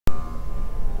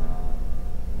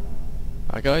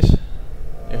Hi guys,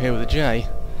 you're here with a J,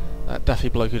 that daffy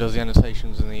bloke who does the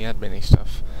annotations and the admin-y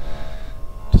stuff.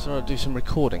 Decided to do some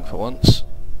recording for once.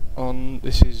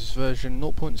 This is version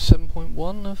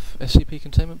 0.7.1 of SCP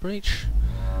Containment Breach.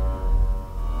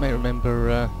 You may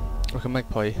remember Rock and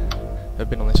Magpie had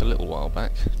been on this a little while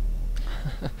back.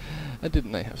 And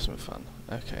didn't they have some fun?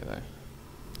 Okay though.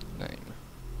 Name.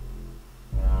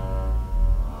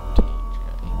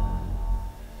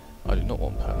 I do not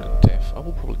want permanent death. I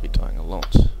will probably be dying a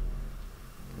lot.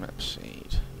 Map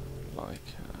seed. Like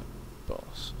a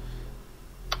boss.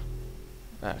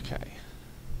 Okay.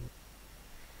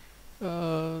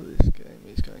 This game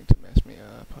is going to mess me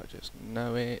up. I just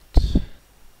know it. So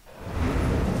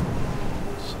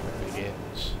it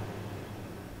begins.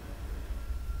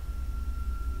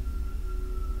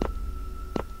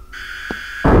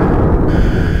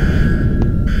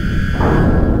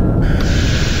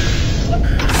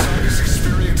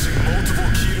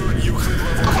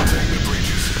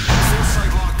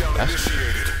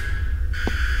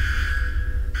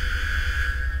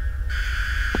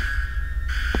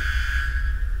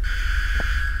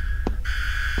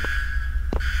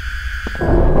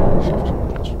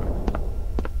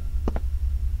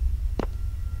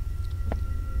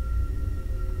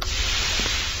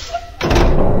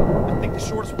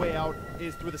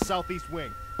 Is through the southeast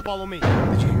wing. Follow me.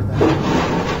 Did you hear that?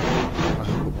 I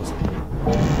hope it wasn't me.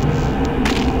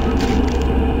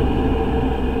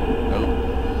 No.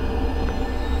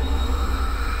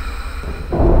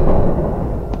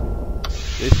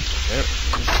 This is there.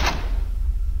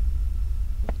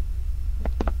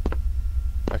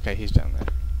 Okay, he's down there.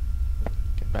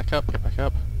 Get back up, get back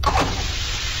up.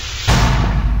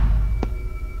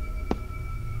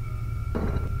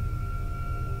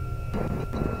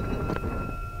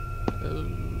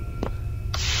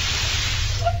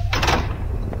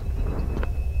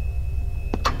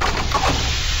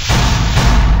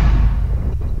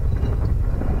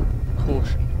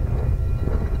 Caution.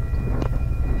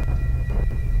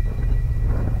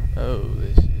 Oh,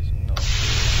 this is not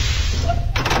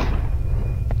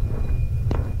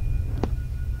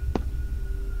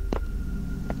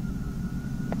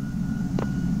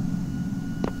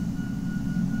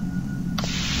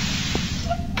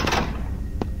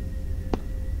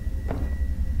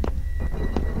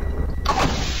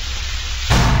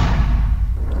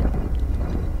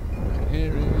I can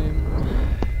hear him.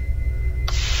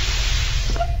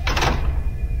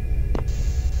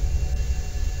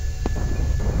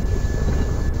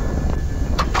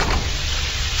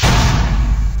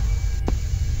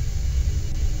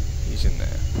 He's in there.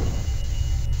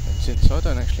 And since I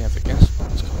don't actually have the gas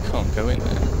mask, I can't go in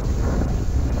there.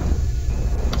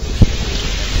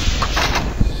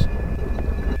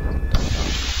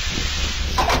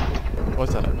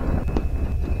 Why's that open?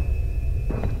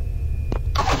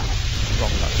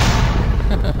 Wrong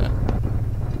button.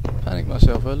 Panicked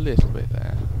myself a little bit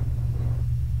there.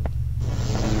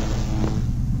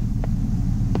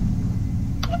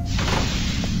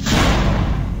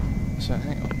 So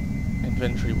hang on.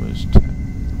 Inventory was tapped.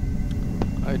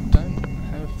 I don't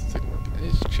have the...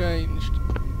 It's changed.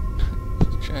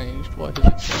 It's changed. Why has it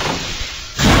changed?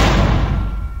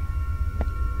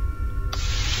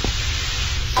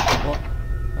 What?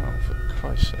 Oh, for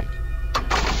Christ's sake.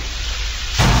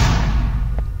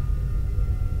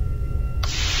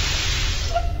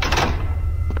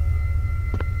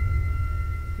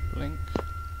 Blink.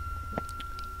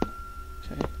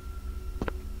 Okay.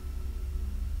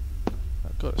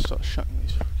 I've got to start shutting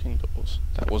these fucking doors.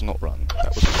 That was not run.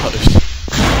 That was closed.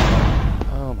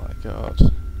 Oh my god.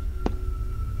 Okay,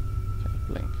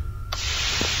 blink.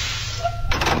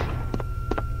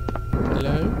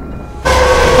 Hello?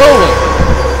 Oh!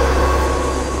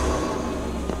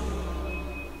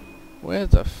 Where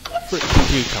the frick did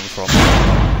you come from?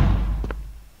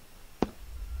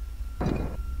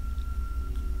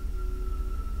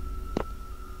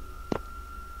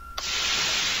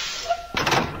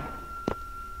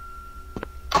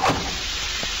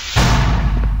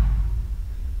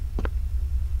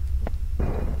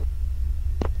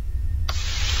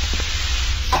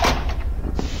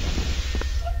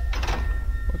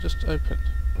 Just opened.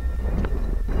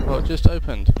 Well, it just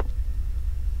opened.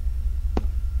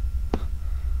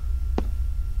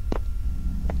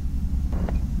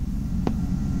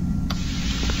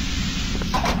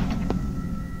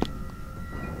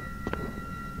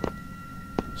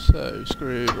 So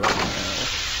screwed right now.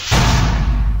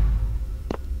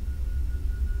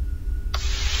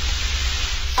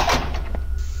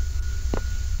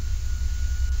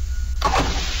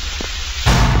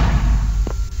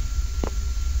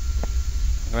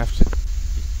 I'm gonna have to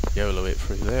YOLO it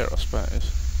through there, I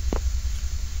suppose.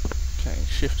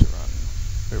 running. Shift to run.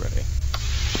 We're ready.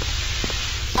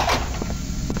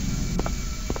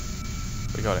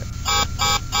 We got it.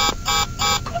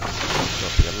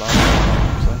 Got the alarm.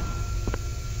 So.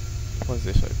 Why is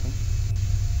this open?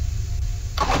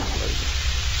 Close it.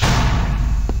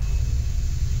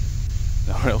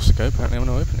 Nowhere else to go. Apparently I'm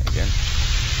going to open it again.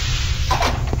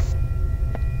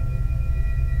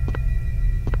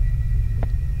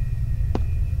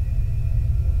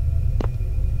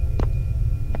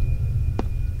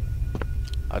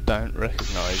 I don't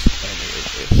recognise any of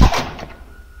this.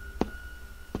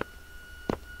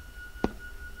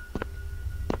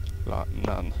 Like,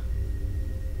 none.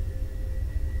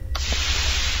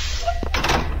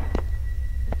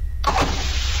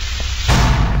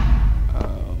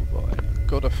 Oh boy, I've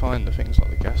got to find the things like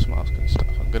the gas mask and stuff.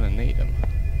 I'm going to need them.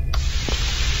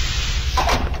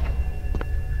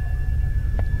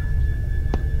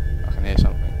 I can hear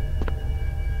something.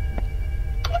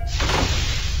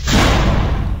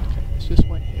 Just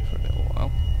wait here for a little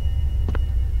while.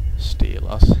 Steal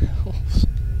ourselves.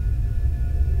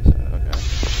 So there we go.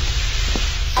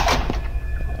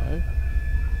 Hello.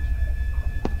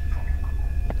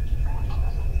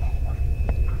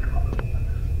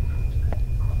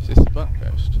 Is this the butt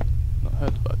ghost? Not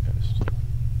heard the butt ghost.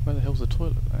 Where the hell's the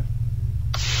toilet there?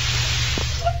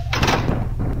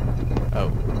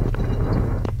 Oh.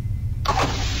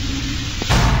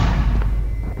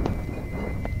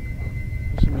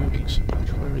 Moving so much.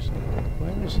 Where is he?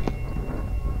 Where is he?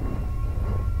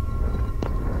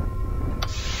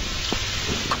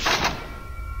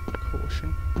 Caution.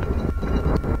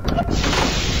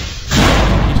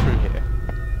 He's through here.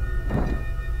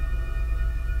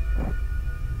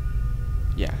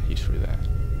 Yeah, he's through there.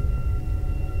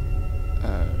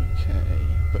 Okay,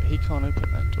 but he can't open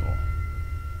that door.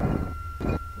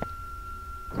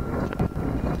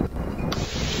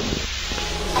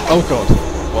 Oh god.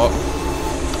 What?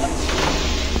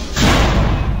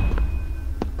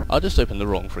 I just opened the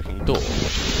wrong freaking door.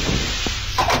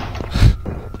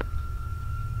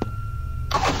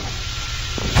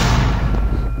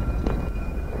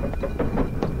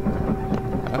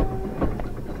 Huh?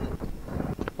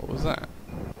 What was that?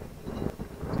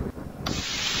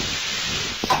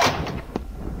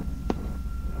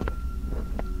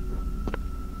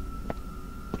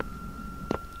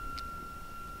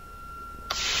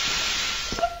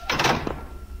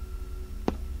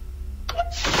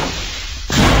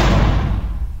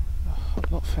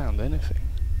 Found anything.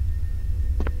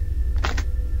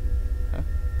 Huh?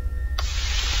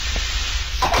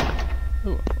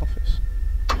 Oh, an office.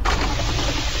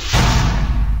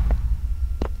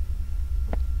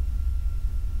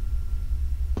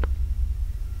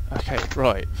 Okay,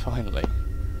 right, finally.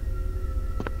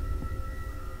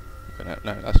 Okay,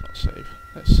 no, that's not save.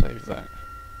 Let's save that.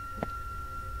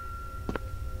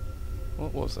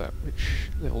 What was that? Which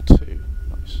level 2?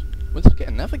 Nice. When did I get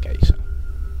a navigator?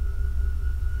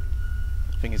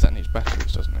 Thing is, that needs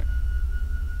batteries, doesn't it?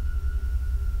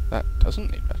 That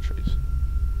doesn't need batteries.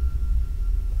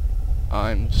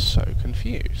 I'm so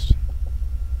confused.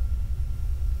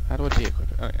 How do I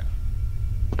de-equip it? Oh yeah.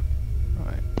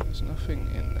 Right, there's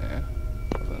nothing in there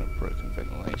other than a broken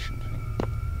ventilation thing.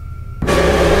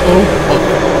 Oh!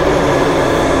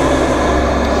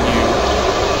 You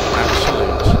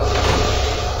absolute arse.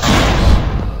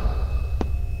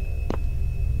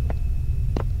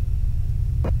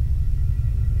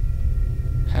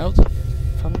 How the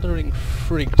thundering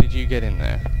frig did you get in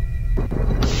there?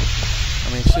 I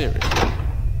mean, seriously.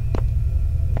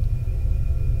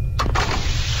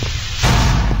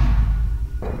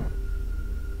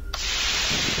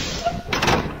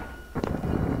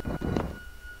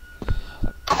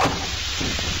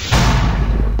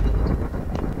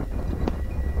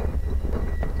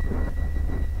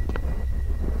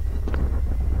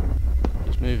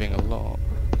 He's moving a lot.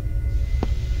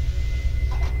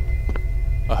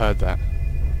 I heard that.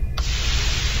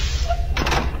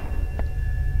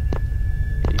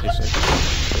 He just opened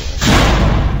the door.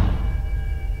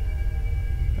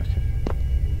 Okay.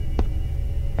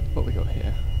 What we got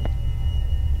here?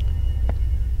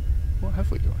 What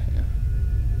have we got here?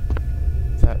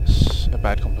 That's a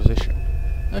bad composition.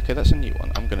 Okay, that's a new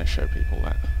one. I'm going to show people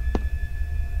that.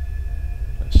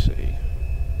 Let's see.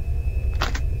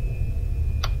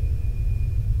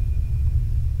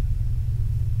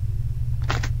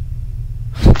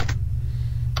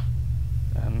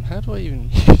 How do I even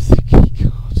use the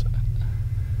keycard?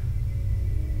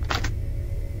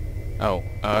 Oh,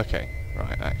 okay.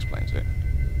 Right, that explains it.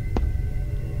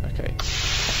 Okay.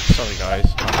 Sorry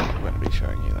guys, I'm not going to be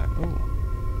showing you that. Ooh.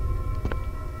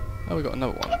 Oh, we got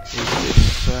another one. Is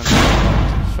this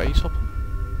face hopper?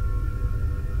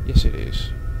 Yes, it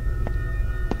is.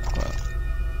 Well,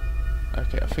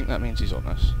 okay, I think that means he's on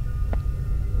us.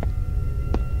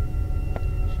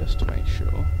 Just to make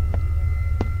sure.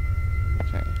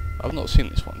 Okay, I've not seen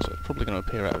this one, so it's probably going to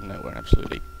appear out of nowhere and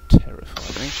absolutely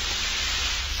terrify me.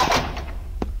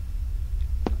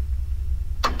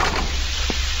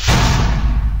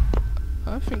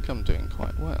 I think I'm doing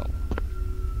quite well.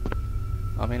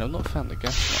 I mean, I've not found the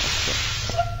gas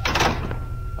mask,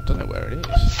 but I don't know where it is.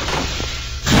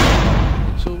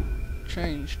 It's all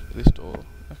changed. This door.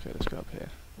 Okay, let's go up here.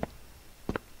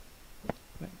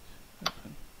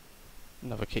 Open.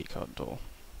 Another keycard door.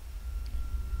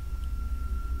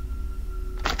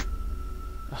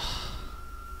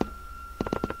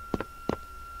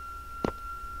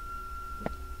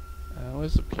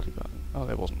 Where's the bloody button? Oh,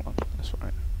 there wasn't one. That's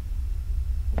right.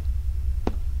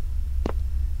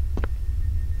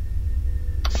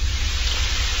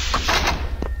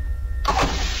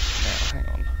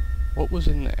 What was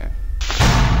in there?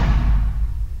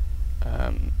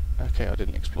 Okay, I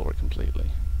didn't explore it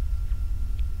completely.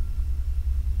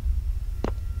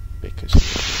 Because he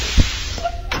was here.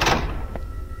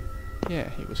 Yeah,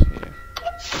 he was here.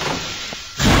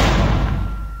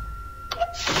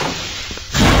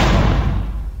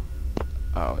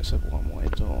 Oh, it's a one-way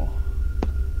door.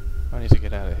 I need to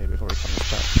get out of here before he comes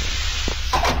back.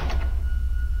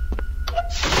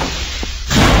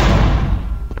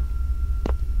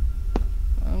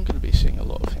 I'm going to be seeing a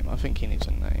lot of him. I think he needs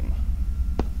a name.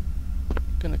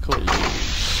 I'm going to call you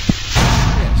Steve.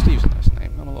 Yeah, Steve's a nice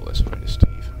name. I'm a lot less afraid of Steve.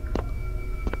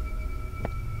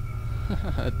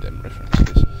 Them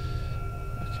references.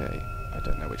 Okay, I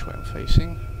don't know which way I'm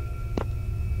facing.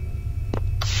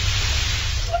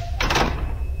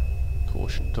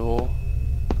 Caution door.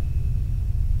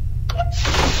 The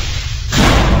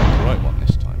right one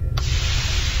this time.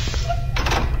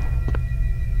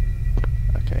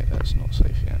 Okay, that's not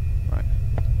safe yet. Right.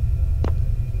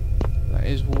 That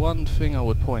is one thing I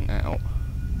would point out.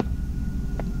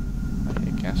 I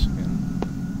hear gas again.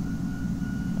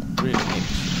 I really need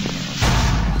this.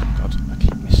 Oh god, I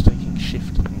keep mistaking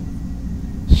shift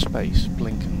and space,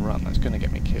 blink and run. That's going to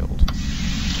get me killed.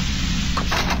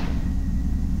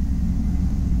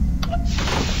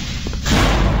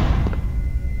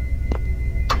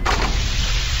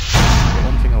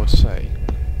 One thing I would say,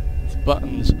 the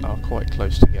buttons are quite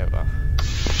close together.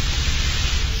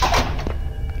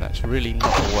 And that's really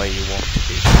not the way you want to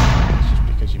be. It's just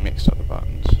because you mixed up the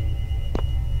buttons.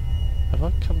 Have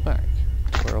I come back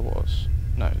to where I was?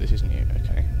 No, this is new,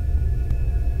 okay.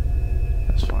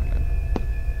 That's fine then.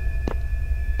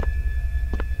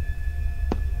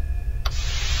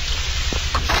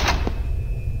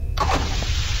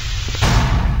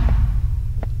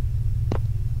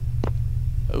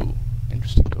 Oh,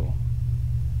 interesting door.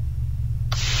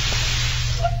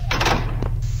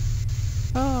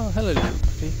 Oh, hello little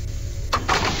puppy.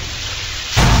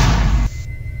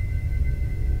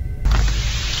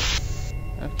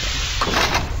 Okay.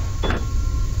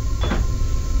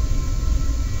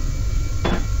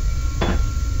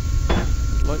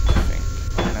 I'd like to think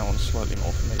I'm now on slightly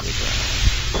more familiar ground.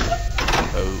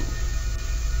 Oh.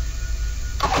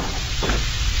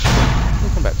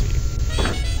 We'll come back to you.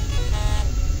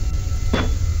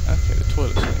 Okay, the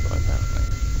toilet's nearby apparently.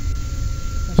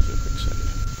 Let's do a quick save.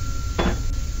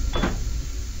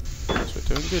 Guess we're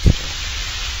doing good here.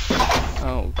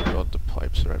 Oh god, the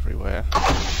pipes are everywhere.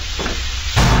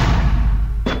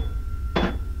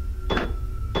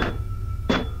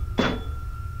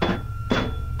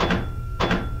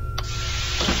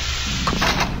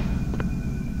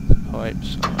 The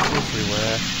pipes are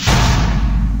everywhere.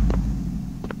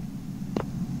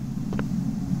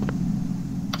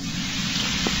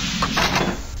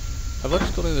 Have I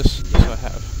just got in this? Yes, I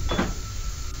have.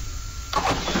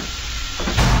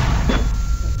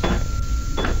 Okay.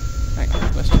 Hang on,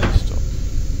 let's take stock.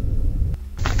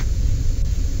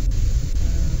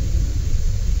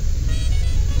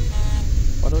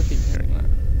 Why do I keep hearing that?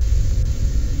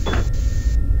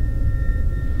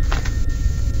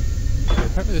 Okay,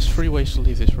 apparently there's 3 ways to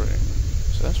leave this room.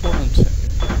 So that's 1 and 2.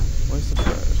 Where's the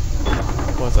 3rd?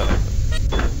 Why is that open?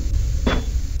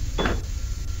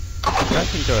 I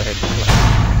can go ahead and play.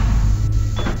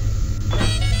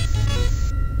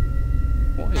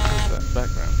 What is that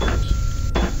background noise?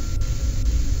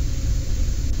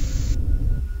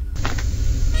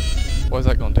 Why has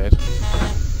that gone dead?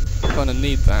 I kind of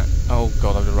need that. Oh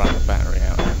god, I've run the battery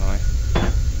out, haven't I?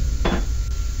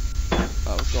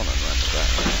 I've gone and ran the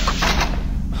battery out.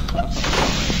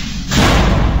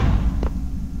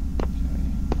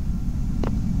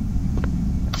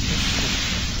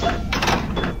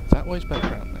 That way's back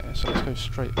around there. Yeah, so let's go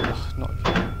straight... Ugh, not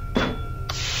again.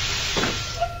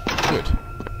 Good.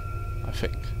 I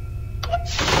think. Well,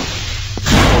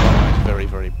 it's very,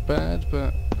 very bad,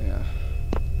 but yeah.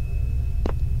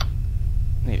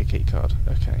 Need a key card.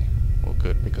 Okay. Well,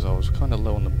 good, because I was kind of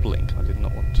low on the blink. I did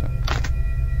not want to...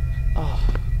 Ah.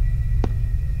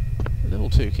 Level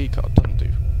 2 key card doesn't do.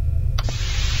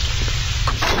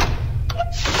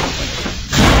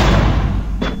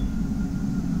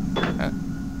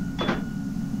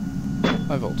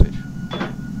 High voltage.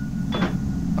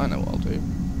 I know what I'll do.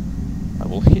 I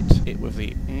will hit it with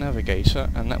the navigator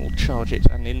and that will charge it,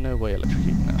 and in no way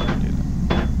electrocute. No, I won't do that.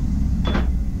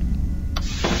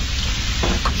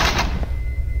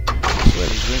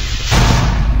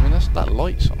 I mean, that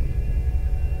light's on.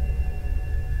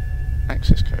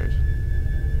 Access code.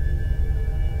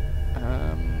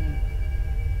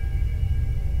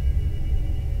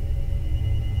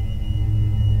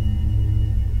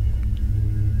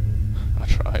 I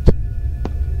tried.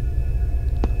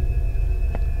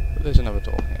 But there's another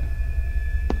door here.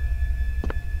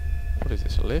 What is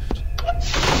this, a lift?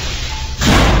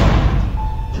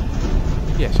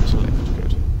 Yes, it's a lift,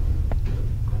 good.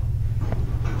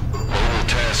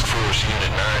 Task Force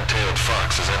Unit 9-tailed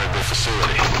Fox has entered the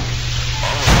facility.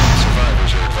 All remaining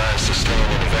survivors are advised to stay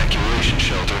in an evacuation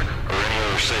shelter or any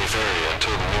other safe area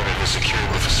until the unit has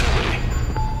secured the facility.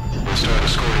 We'll start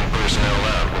escorting personnel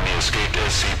out when the escaped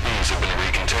SCPs have been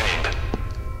recontained.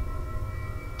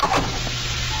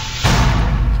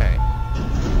 Okay.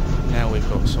 Now we've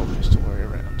got soldiers to worry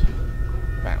around.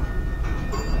 Bam.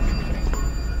 Okay.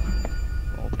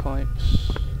 More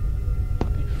pipes. I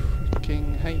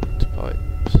freaking hate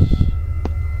pipes.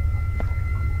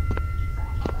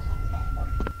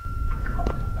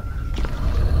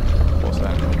 What's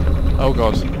that? Oh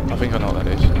god, I think I know what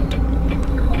that is.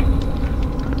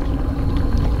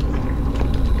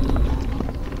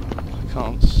 I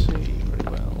can't see very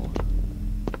well.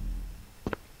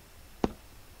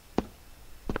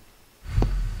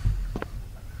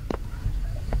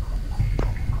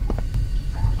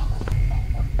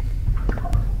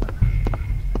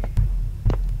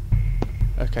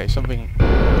 Okay, something...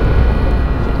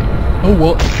 Oh,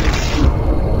 what?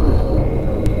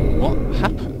 What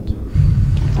happened?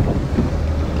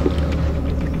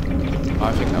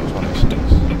 I think that was one of those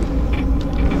things.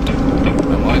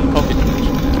 Am I in the pocket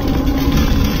dimension?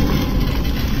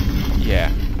 Yeah.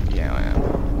 Yeah, I am.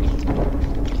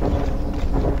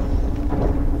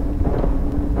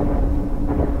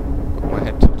 Got my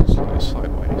head tilted slightly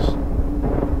sideways.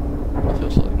 I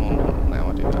feel slightly more normal now,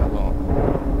 I do that a lot.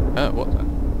 What the?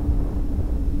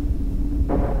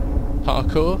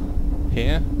 Parkour?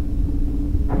 Here?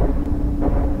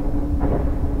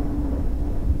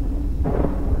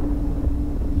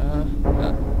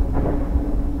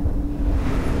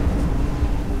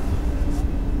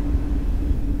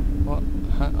 What?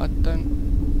 I don't...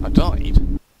 I died?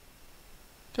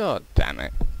 God damn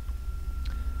it.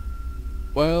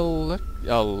 Well,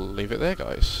 I'll leave it there,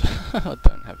 guys. I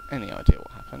don't have any idea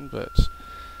what happened, but...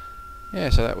 yeah,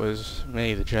 so that was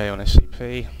me, the J on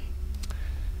SCP.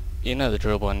 You know the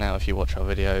drill by now. If you watch our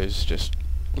videos, just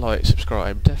like,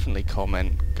 subscribe, definitely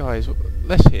comment. Guys,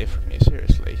 let's hear from you,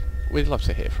 seriously. We'd love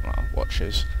to hear from our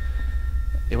watchers.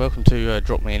 You're welcome to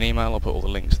drop me an email. I'll put all the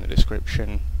links in the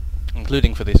description,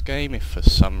 including for this game, if for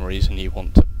some reason you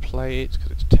want to play it, because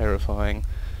it's terrifying.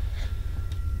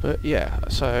 But yeah,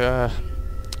 so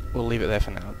we'll leave it there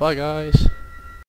for now. Bye guys!